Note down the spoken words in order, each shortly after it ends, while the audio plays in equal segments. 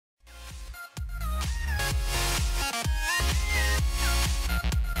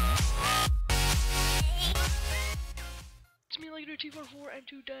T44, and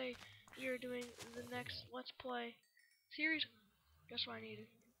today we are doing the next Let's Play series. Guess what I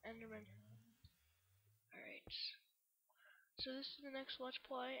needed? Enderman. Alright. So this is the next Let's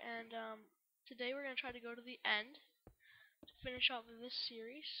Play, and today we're going to try to go to the end to finish off this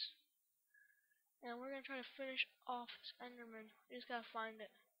series. And we're going to try to finish off this Enderman. We just gotta find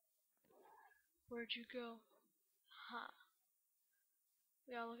it. Where'd you go? Ha.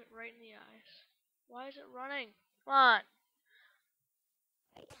 We gotta look it right in the eyes. Why is it running? Come on.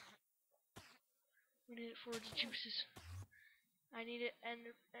 We need it for its juices. I need it an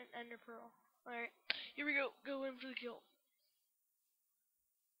ender pearl. Alright, here we go. Go in for the kill.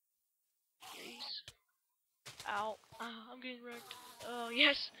 Jeez. Ow. I'm getting wrecked. Oh,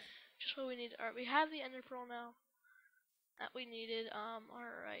 yes. Just what we need. Alright, we have the ender pearl now that we needed.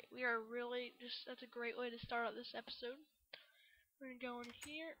 Alright. We are really just, that's a great way to start out this episode. We're gonna go in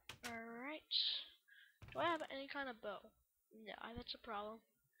here. Alright. Do I have any kind of bow? No, that's a problem.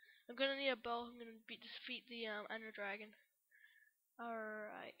 I'm gonna need a bow. I'm gonna defeat the ender dragon.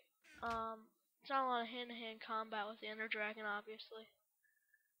 Alright. It's not a lot of hand-to-hand combat with the ender dragon, obviously.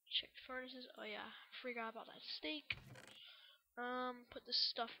 Check the furnaces. Oh yeah, forgot about that steak. Put this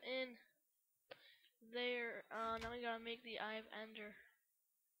stuff in there. Now we gotta make the Eye of Ender.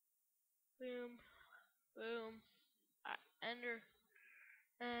 Boom, boom. Ender.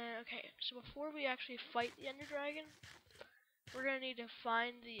 Okay, so before we actually fight the ender dragon, we're gonna need to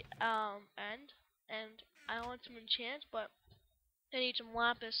find the end, and I want some enchants, but I need some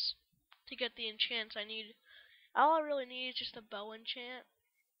lapis to get the enchants I need. All I really need is just a bow enchant.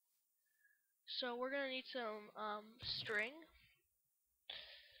 So we're gonna need some string.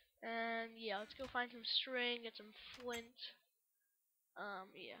 And yeah, let's go find some string, get some flint.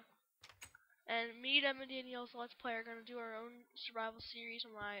 Yeah. And me and Danielle's Let's Play are gonna do our own survival series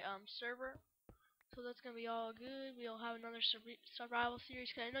on my server. So that's gonna be all good. We'll have another survival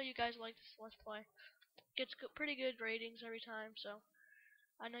series, cause I know you guys like this Let's Play. Gets pretty good ratings every time, so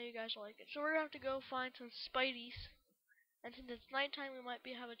I know you guys like it. So we're gonna have to go find some spideys, and since it's nighttime, we might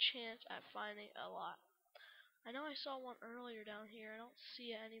have a chance at finding a lot. I know I saw one earlier down here. I don't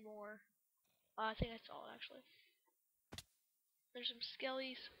see it anymore. I think I saw it actually. There's some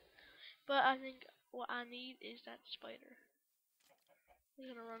skellies, but I think what I need is that spider. I'm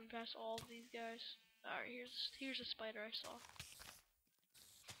gonna run past all of these guys. Alright, here's a spider I saw.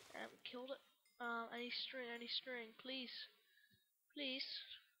 And we killed it. Any string, please. Please.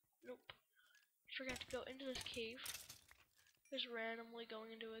 Nope. Forgot to go into this cave. Just randomly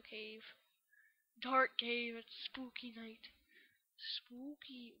going into a cave. Dark cave, it's spooky night.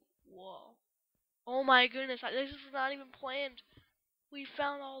 Spooky. Whoa. Oh my goodness, this was not even planned. We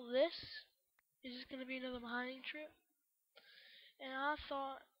found all this. Is this gonna be another mining trip? And I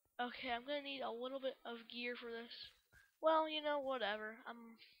thought, okay, I'm gonna need a little bit of gear for this. Well, you know, whatever.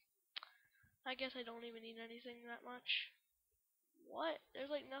 I guess I don't even need anything that much. What?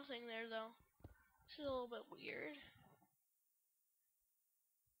 There's like nothing there though. This is a little bit weird.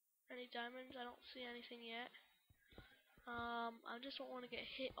 Any diamonds? I don't see anything yet. I just don't want to get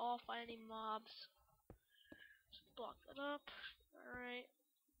hit off by any mobs. Just block that up. Alright.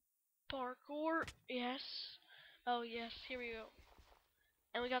 Parkour. Yes. Oh yes, here we go.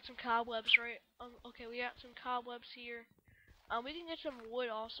 And we got some cobwebs, right? Okay, we got some cobwebs here. We can get some wood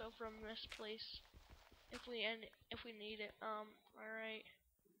also from this place if we need it. Alright.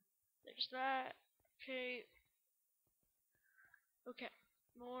 There's that. Okay. Okay.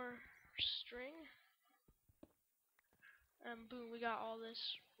 More string. And boom, we got all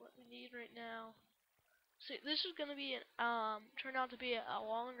this what we need right now. See, this is gonna be turn out to be a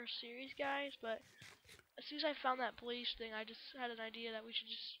longer series, guys, but as soon as I found that blaze thing, I just had an idea that we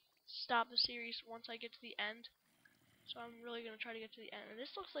should just stop the series once I get to the end. So I'm really gonna try to get to the end. And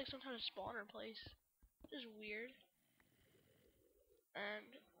this looks like some kind of spawner place. This is weird.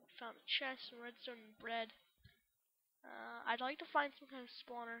 And found a chest, some redstone, and bread. I'd like to find some kind of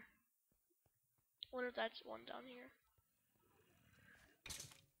spawner. I wonder if that's one down here.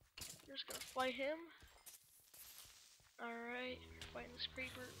 I'm just gonna fight him. Alright, fighting this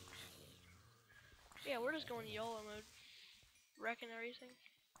creeper. Yeah, we're just going YOLO mode. Wrecking everything.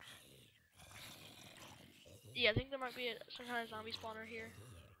 Yeah, I think there might be some kind of zombie spawner here.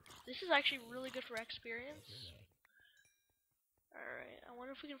 This is actually really good for experience. Alright, I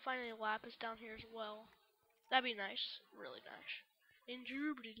wonder if we can find any lapis down here as well. That'd be nice. Really nice.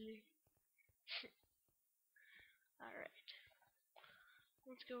 Indubitably. Alright.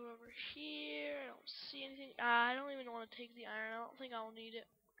 Let's go over here. I don't see anything. I don't even want to take the iron. I don't think I'll need it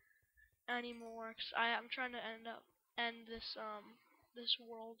anymore, cause I'm trying to end this this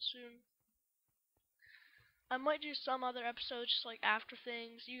world soon. I might do some other episodes just like after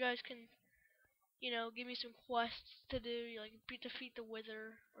things. You guys can, give me some quests to do, like defeat the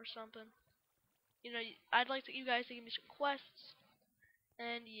Wither or something. I'd like you guys to give me some quests.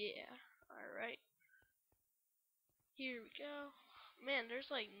 And yeah, alright. Here we go. Man, there's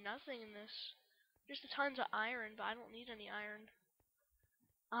like nothing in this. There's tons of iron, but I don't need any iron.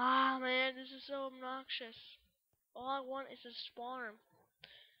 Ah, man, this is so obnoxious. All I want is a spawner.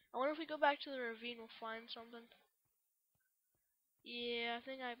 I wonder if we go back to the ravine, we'll find something. Yeah, I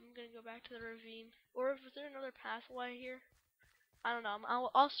think I'm gonna go back to the ravine. Or if there another pathway here? I don't know.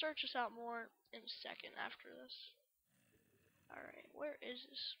 I'll search this out more in a second after this. Alright, where is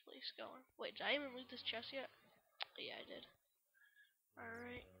this place going? Wait, did I even loot this chest yet? Yeah, I did.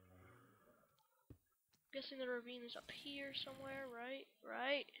 Alright. Guessing the ravine is up here somewhere, right?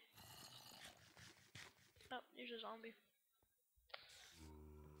 Right. Oh, there's a zombie.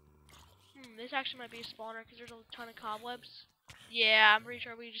 This actually might be a spawner because there's a ton of cobwebs. Yeah, I'm pretty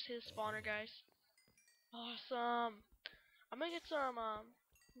sure we just hit a spawner, guys. Awesome. I'm gonna get some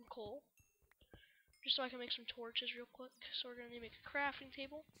coal, just so I can make some torches real quick. So we're gonna need to make a crafting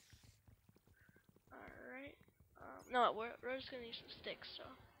table. Alright. No, we're just gonna need some sticks, so.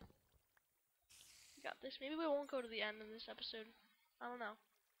 We got this. Maybe we won't go to the end of this episode. I don't know.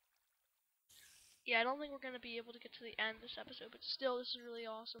 Yeah, I don't think we're gonna be able to get to the end of this episode, but still, this is really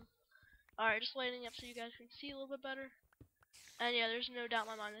awesome. Alright, just lighting up so you guys can see a little bit better. And yeah, there's no doubt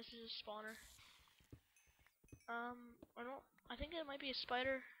in my mind this is a spawner. I think it might be a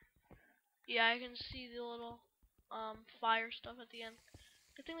spider. Yeah, I can see the little, fire stuff at the end.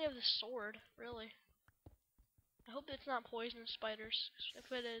 Good thing we have the sword, really. I hope it's not poisonous spiders. If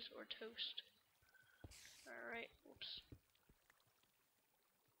it is, we're toast. Alright, whoops.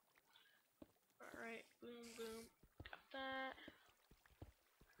 Alright, boom, boom. Got that.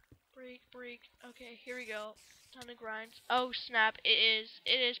 Break, break. Okay, here we go. Time to grind. Oh, snap. It is.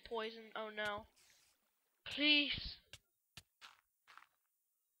 It is poison. Oh, no. Please.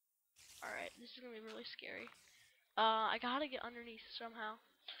 Alright, this is gonna be really scary. I gotta get underneath somehow.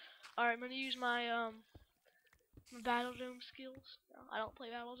 Alright, I'm gonna use my, my Battle Dome skills. No, I don't play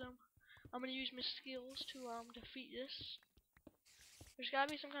Battle Dome. I'm gonna use my skills to, defeat this. There's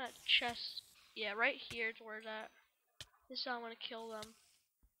gotta be some kind of chest. Yeah, right here is where it's at. This is how I'm gonna kill them.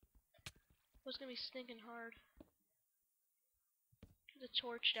 It's gonna be stinking hard. Put the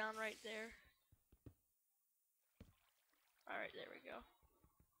torch down right there. Alright, there we go.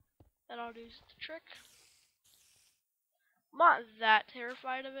 That'll do the trick. I'm not that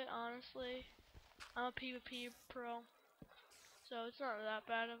terrified of it, honestly. I'm a PvP pro, so it's not that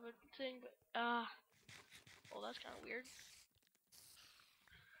bad of a thing, but, well, that's kind of weird.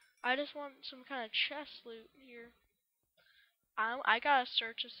 I just want some kind of chest loot here. I gotta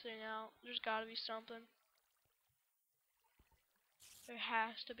search this thing out. There's gotta be something. There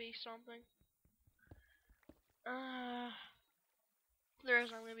has to be something. There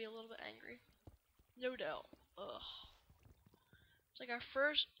is, I'm gonna be a little bit angry. No doubt. Ugh. It's like our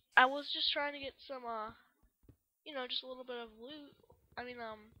first, I was just trying to get some, just a little bit of loot. I mean,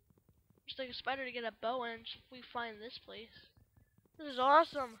 just like a spider to get a bow in if we find this place. This is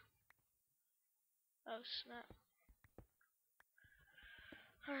awesome. Oh, snap.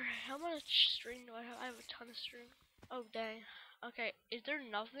 Alright, how much string do I have? I have a ton of string. Oh, dang. Okay, is there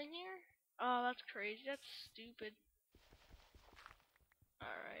nothing here? Oh, that's crazy. That's stupid.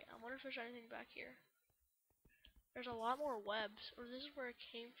 Alright, I wonder if there's anything back here. There's a lot more webs. Or this is where it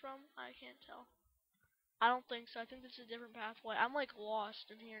came from? I can't tell. I don't think so. I think this is a different pathway. I'm like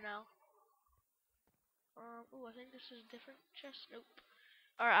lost in here now. Ooh, I think this is a different chest. Nope.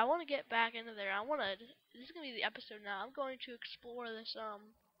 Alright, I want to get back into there. This is going to be the episode now. I'm going to explore this,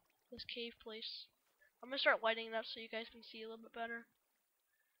 this cave place. I'm going to start lighting it up so you guys can see a little bit better.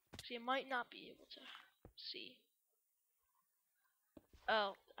 See, you might not be able to see.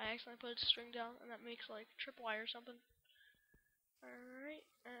 Oh, I accidentally put a string down, and that makes like tripwire or something. Alright,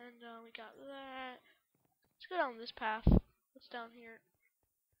 and we got that. Let's go down this path. What's down here?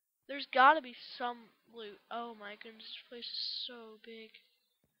 There's gotta be some loot. Oh my goodness, this place is so big.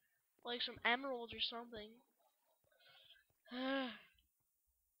 Like some emeralds or something.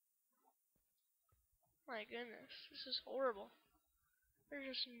 My goodness, this is horrible. There's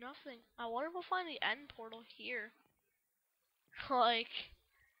just nothing. I wonder if we'll find the end portal here. Like,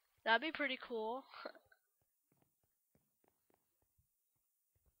 that'd be pretty cool.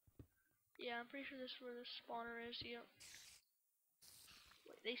 Yeah, I'm pretty sure this is where the spawner is. Yep.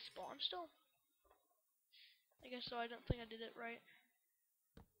 Wait, they spawn still? I guess so. I don't think I did it right.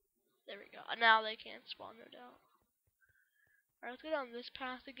 There we go. Now they can't spawn, no doubt. Alright, let's go down this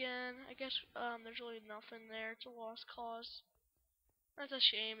path again. I guess there's really nothing there. It's a lost cause. That's a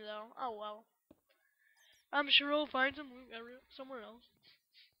shame though. Oh well. I'm sure we'll find some loot somewhere else.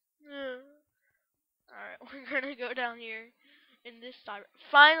 Alright, we're gonna go down here in this side.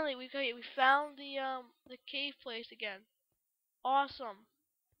 Finally, we found the cave place again. Awesome.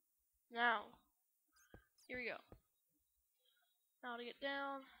 Now, here we go. Now to get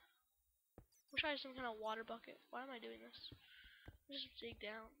down. Wish I had some kind of water bucket. Why am I doing this? Just dig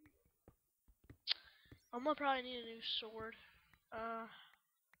down. I'm gonna probably need a new sword. Alright,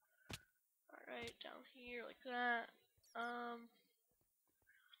 down here like that.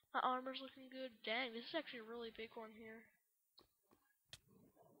 My armor's looking good. Dang, this is actually a really big one here.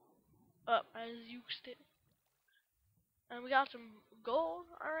 Up, I used it. And we got some gold.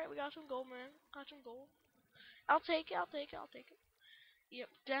 Alright, we got some gold, man. Got some gold. I'll take it, I'll take it, I'll take it. Yep,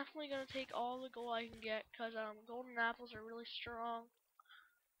 definitely gonna take all the gold I can get, cause golden apples are really strong.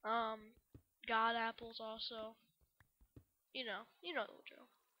 God apples also. You know the drill.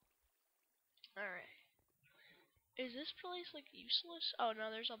 Alright. Is this place like useless? Oh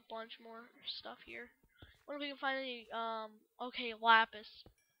no, there's a bunch more stuff here. Wonder if we can find any okay, lapis.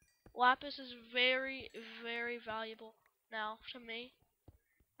 Lapis is very, very valuable now to me.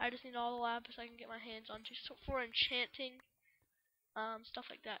 I just need all the lapis I can get my hands on so for enchanting stuff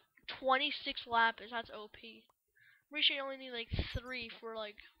like that. 26 lapis, that's OP. I'm pretty sure you only need like 3 for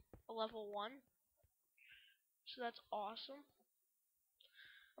like a level 1. So that's awesome.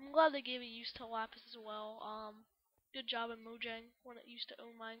 I'm glad they gave a use to lapis as well. Good job in Mojang when it used to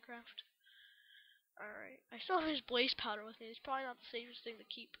own Minecraft. Alright. I still have his blaze powder with me. It's probably not the safest thing to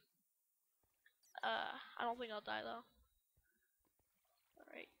keep. I don't think I'll die though.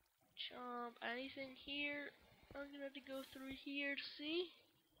 Alright. Jump. Anything here? I'm gonna have to go through here to see.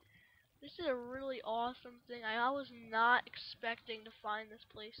 This is a really awesome thing. I was not expecting to find this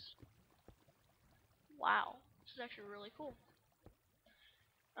place. Wow. This is actually really cool.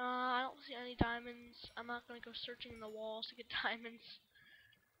 I don't see any diamonds. I'm not gonna go searching in the walls to get diamonds.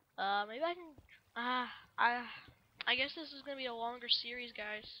 Maybe I can. I guess this is gonna be a longer series,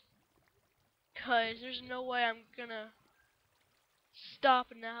 guys. Cause there's no way I'm gonna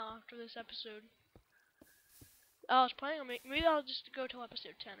stop now after this episode. I was planning on maybe I'll just go till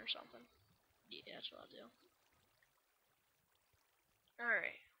episode 10 or something. Yeah, that's what I'll do.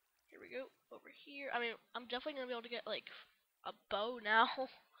 Alright, here we go. Over here. I mean, I'm definitely gonna be able to get like a bow now.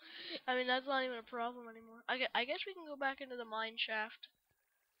 I mean, that's not even a problem anymore. I guess we can go back into the Mineshaft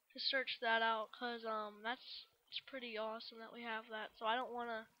to search that out, cause it's pretty awesome that we have that. So I don't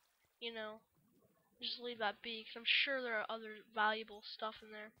wanna, you know, just leave that be, cause I'm sure there are other valuable stuff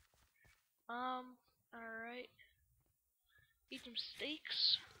in there. Alright. Eat some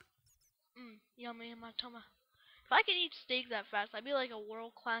steaks. Yummy in my tummy. If I could eat steak that fast, I'd be like a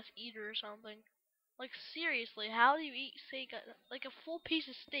world-class eater or something. Like, seriously, how do you eat steak? Like a full piece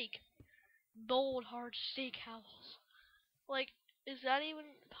of steak. Bold, hard steakhouse. Like, is that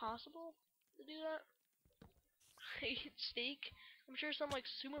even possible to do that? Eat steak? I'm sure some, like,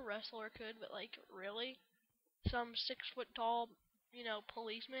 sumo wrestler could, but, like, really? Some 6-foot-tall, you know,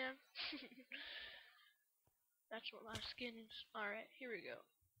 policeman? That's what my skin is. Alright, here we go.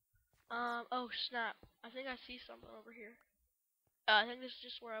 Oh snap. I think I see something over here. I think this is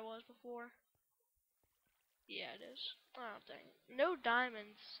just where I was before. Yeah, it is. Oh, dang. No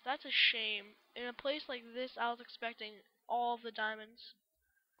diamonds. That's a shame. In a place like this, I was expecting all of the diamonds.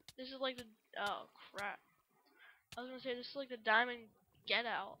 This is like the... Oh, crap. I was gonna say, this is like the diamond get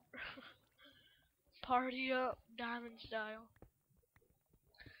out. Party up, diamond style.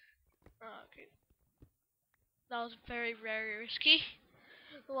 Okay. That was very, very risky.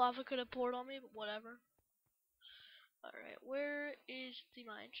 The lava could have poured on me, but whatever. Alright, where is the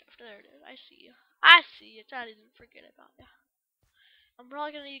mineshaft? There it is. I see you. I see you. I didn't forget about you. I'm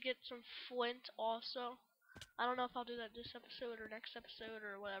probably gonna need to get some flint also. I don't know if I'll do that this episode or next episode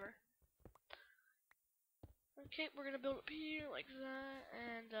or whatever. Okay, we're gonna build up here like that,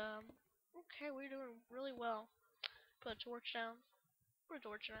 and okay, we're doing really well. Put a torch down. Put a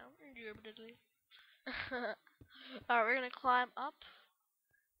torch down. Indubitably. Alright, we're gonna climb up.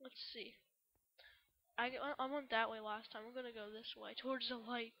 Let's see. I went that way last time. I'm gonna go this way towards the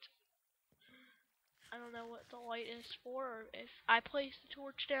light. I don't know what the light is for, or if I placed the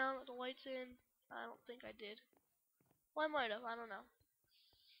torch down with the lights in. I don't think I did. Well, I might have. I don't know.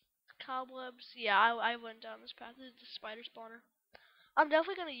 Cobwebs. Yeah, I went down this path. This is the spider spawner. I'm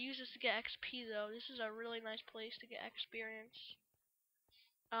definitely gonna use this to get XP though. This is a really nice place to get experience.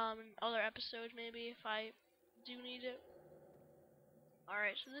 In other episodes maybe if I do need it.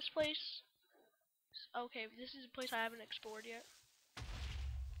 Alright, so this place Okay, this is a place I haven't explored yet.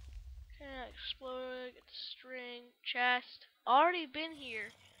 Okay, explode, get the string, chest. Already been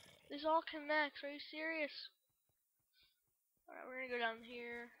here. This all connects. Are you serious? Alright, we're gonna go down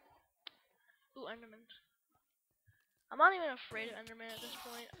here. Ooh, Enderman. I'm not even afraid of Enderman at this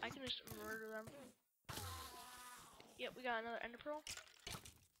point. I can just murder them. Yep, we got another Ender Pearl.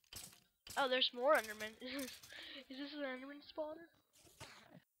 Oh, there's more Endermen. Is this an Enderman spawner?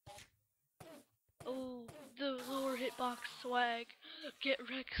 Oh, the lower hitbox swag. Get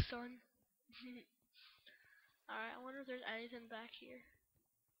wrecked, son. Alright, I wonder if there's anything back here.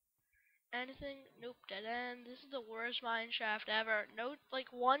 Anything? Nope, dead end. This is the worst mine shaft ever. No,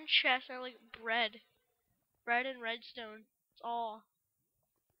 like one chest are like bread. Bread and redstone. It's all.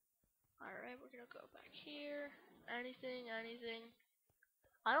 Alright, we're gonna go back here. Anything, anything.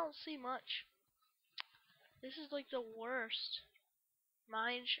 I don't see much. This is like the worst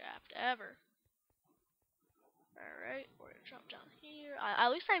mine shaft ever. Alright, we're gonna drop down here.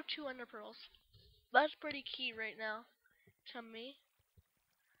 At least I have 2 ender pearls. That's pretty key right now to me.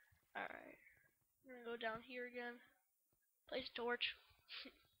 Alright, we're gonna go down here again. Place torch.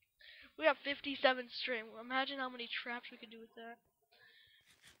 We have 57 string. Imagine how many traps we could do with that.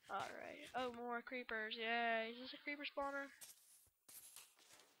 Alright. Oh, more creepers. Yeah, is this a creeper spawner?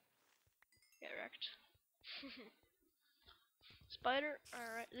 Get wrecked. Spider.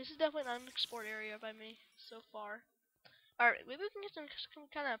 Alright, this is definitely an unexplored area by me so far. Alright, maybe we can get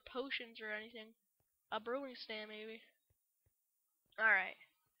some kind of potions or anything. A brewing stand, maybe. Alright.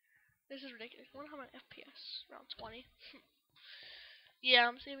 This is ridiculous. I wonder how many FPS. Around 20. Yeah,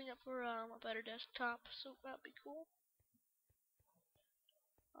 I'm saving up for a better desktop, so that'd be cool.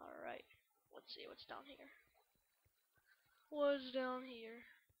 Alright. Let's see what's down here. What's down here?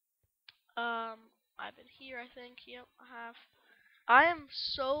 I've been here, I think. Yep, I have. I am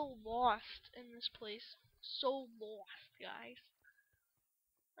so lost in this place. So lost, guys.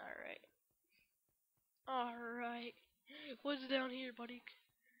 Alright. Alright. What's down here, buddy?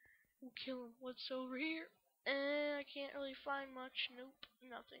 We'll kill him. What's over here? I can't really find much. Nope,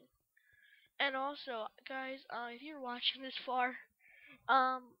 nothing. And also, guys, if you're watching this far,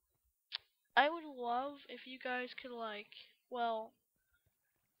 I would love if you guys could, like, well,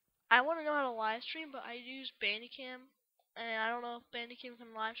 I want to know how to live stream, but I use Bandicam, and I don't know if Bandicam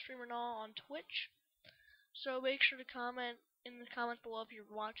can live stream or not on Twitch. So make sure to comment in the comments below if you're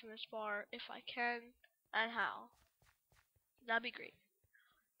watching this far, if I can, and how. That'd be great.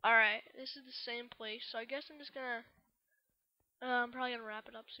 Alright, this is the same place, so I guess I'm just gonna, I'm probably gonna wrap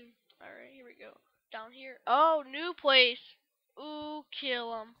it up soon. Alright, here we go. Down here. Oh, new place! Ooh,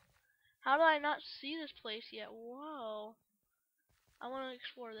 kill 'em. How did I not see this place yet? Whoa. I want to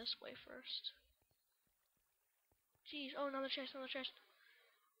explore this way first. Jeez, oh, another chest, another chest.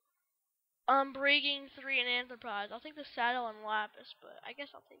 Breaking 3 and anthropods. I'll take the saddle and lapis, but I guess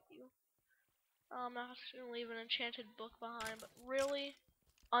I'll take you. I'm not just gonna leave an enchanted book behind, but really?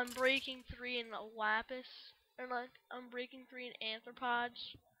 Unbreaking 3 and a lapis? Or like, Unbreaking 3 and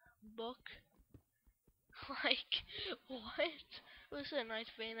anthropods book? Like, what? This is a nice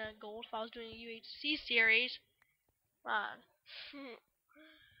vein of gold if I was doing a UHC series. Man.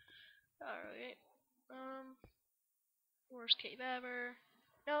 Alright. Worst cave ever.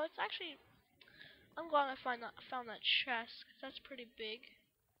 No, it's actually, I'm glad I found that chest, 'cause that's pretty big.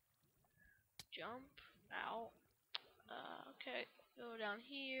 Jump out. Okay. Go down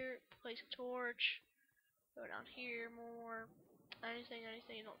here. Place a torch. Go down here more. Anything.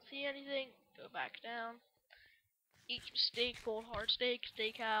 You don't see anything. Go back down. Eat some steak. Cold hard steak.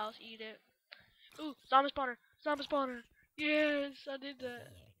 Steakhouse. Eat it. Ooh, zombie spawner. Zombie spawner. Yes, I did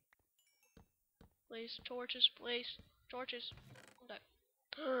that. Place torches. Place torches. Okay.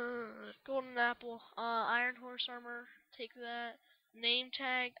 Golden apple. Iron horse armor. Take that. Name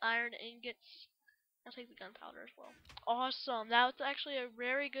tag. Iron ingots. I'll take the gunpowder as well. Awesome. That was actually a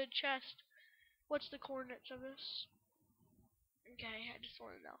very good chest. What's the coordinates of this? Okay, I just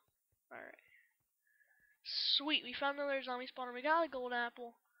want to know. Alright. Sweet, we found another zombie spawner. We got a gold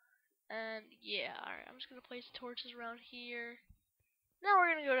apple. And yeah, alright. I'm just going to place torches around here. Now we're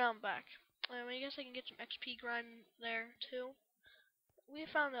going to go down back. I guess I can get some XP grind there too. We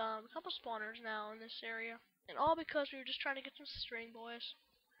found a couple spawners now in this area. And all because we were just trying to get some string, boys.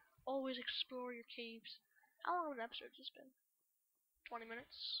 Always explore your caves. How long of an episode has this been? 20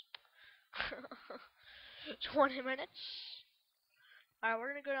 minutes? 20 minutes? Alright,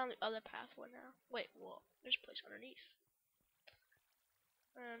 we're gonna go down the other pathway now. Wait, whoa, there's a place underneath.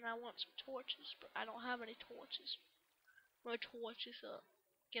 And I want some torches, but I don't have any torches. My torch is up.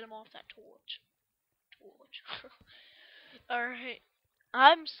 Get him off that torch. Torch. Alright.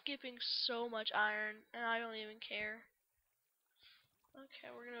 I'm skipping so much iron, and I don't even care.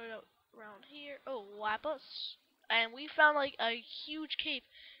 Okay, we're gonna go around here. Oh, lapis. And we found like a huge cave.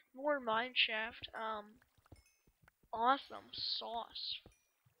 More mine shaft. Awesome sauce.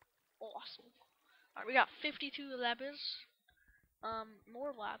 Awesome. Alright, we got 52 lapis.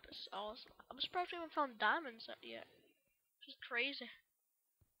 More lapis. Awesome. I'm surprised we haven't found diamonds yet. Just crazy.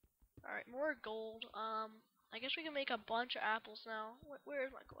 Alright, more gold. I guess we can make a bunch of apples now. Where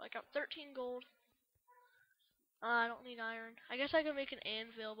is my gold? I got 13 gold. I don't need iron. I guess I can make an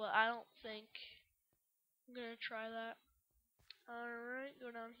anvil, but I don't think I'm gonna try that. Alright,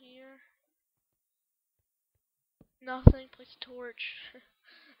 go down here. Nothing. Place a torch.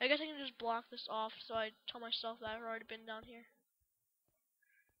 I guess I can just block this off so I tell myself that I've already been down here.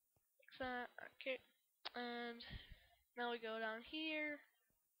 Like that. Okay. And now we go down here.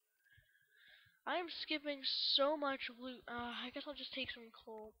 I am skipping so much loot. I guess I'll just take some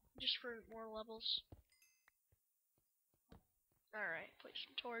coal just for more levels. Alright, place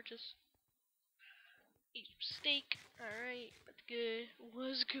some torches. Eat some steak. Alright, that's good.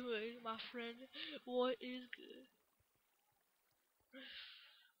 What's good, my friend? What is good?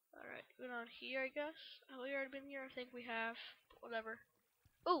 Alright, go down here, I guess. Have we already been here? I think we have. Whatever.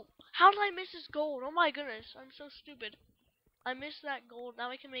 Oh, how did I miss this gold? Oh my goodness, I'm so stupid. I missed that gold.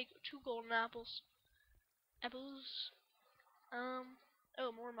 Now we can make 2 golden apples. Apples. Oh,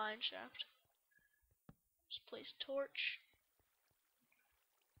 more mineshaft. Just place torch.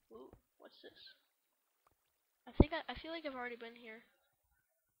 Ooh, what's this? I feel like I've already been here.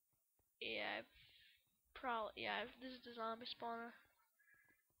 Yeah, this is the zombie spawner.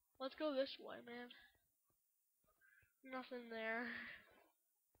 Let's go this way, man. Nothing there.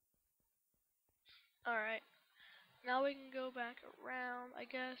 Alright. Now we can go back around, I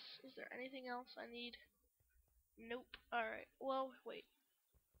guess. Is there anything else I need? Nope. Alright. Well, wait.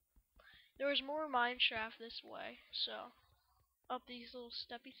 There was more mineshaft this way, so up these little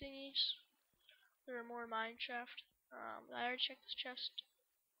steppy thingies. There are more mineshaft. I already checked this chest.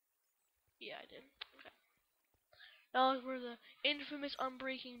 Yeah, I did. Okay. That was where the infamous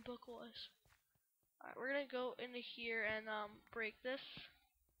unbreaking book was. Alright, we're gonna go into here and break this.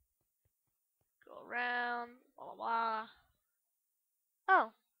 Go around, blah blah blah.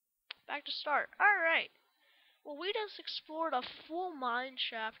 Oh, back to start. Alright. Well, we just explored a full mine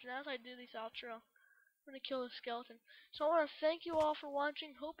shaft, and as I do this outro, I'm gonna kill the skeleton. So I wanna thank you all for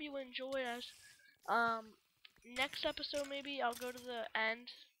watching. Hope you enjoyed as next episode maybe I'll go to the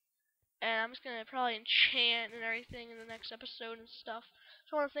end. And I'm just gonna probably enchant and everything in the next episode and stuff.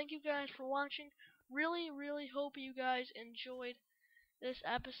 So I wanna thank you guys for watching. Really, really hope you guys enjoyed this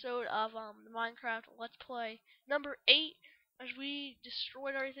episode of the Minecraft Let's Play number 8, as we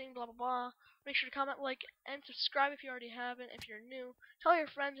destroyed everything, blah blah blah. Make sure to comment, like, and subscribe if you already haven't. If you're new, tell your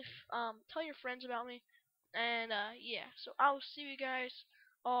friends about me. And yeah, so I will see you guys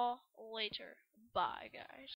all later. Bye, guys.